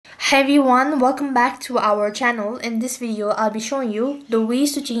Hi everyone, welcome back to our channel. In this video, I'll be showing you the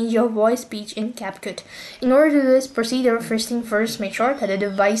ways to change your voice speech in Capcut. In order to do this procedure, first thing first, make sure that the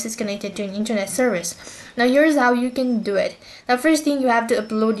device is connected to an internet service. Now here's how you can do it. Now first thing, you have to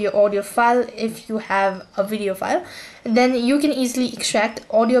upload your audio file if you have a video file. Then you can easily extract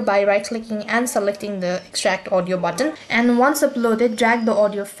audio by right clicking and selecting the extract audio button. And once uploaded, drag the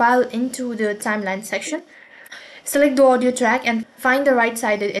audio file into the timeline section. Select the audio track and find the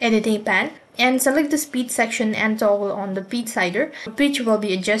right-sided editing pan and select the speed section and toggle on the pitch slider. Pitch will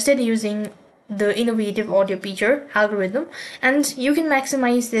be adjusted using the innovative audio pitcher algorithm, and you can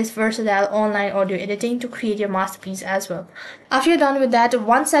maximize this versatile online audio editing to create your masterpiece as well. After you're done with that,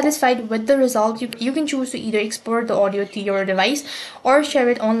 once satisfied with the result, you can choose to either export the audio to your device or share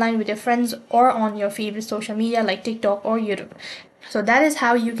it online with your friends or on your favorite social media like TikTok or YouTube. So that is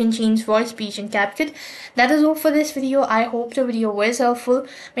how you can change voice speech in Capcut. That is all for this video. I hope the video was helpful.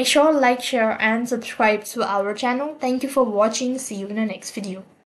 Make sure to like, share and subscribe to our channel. Thank you for watching. See you in the next video.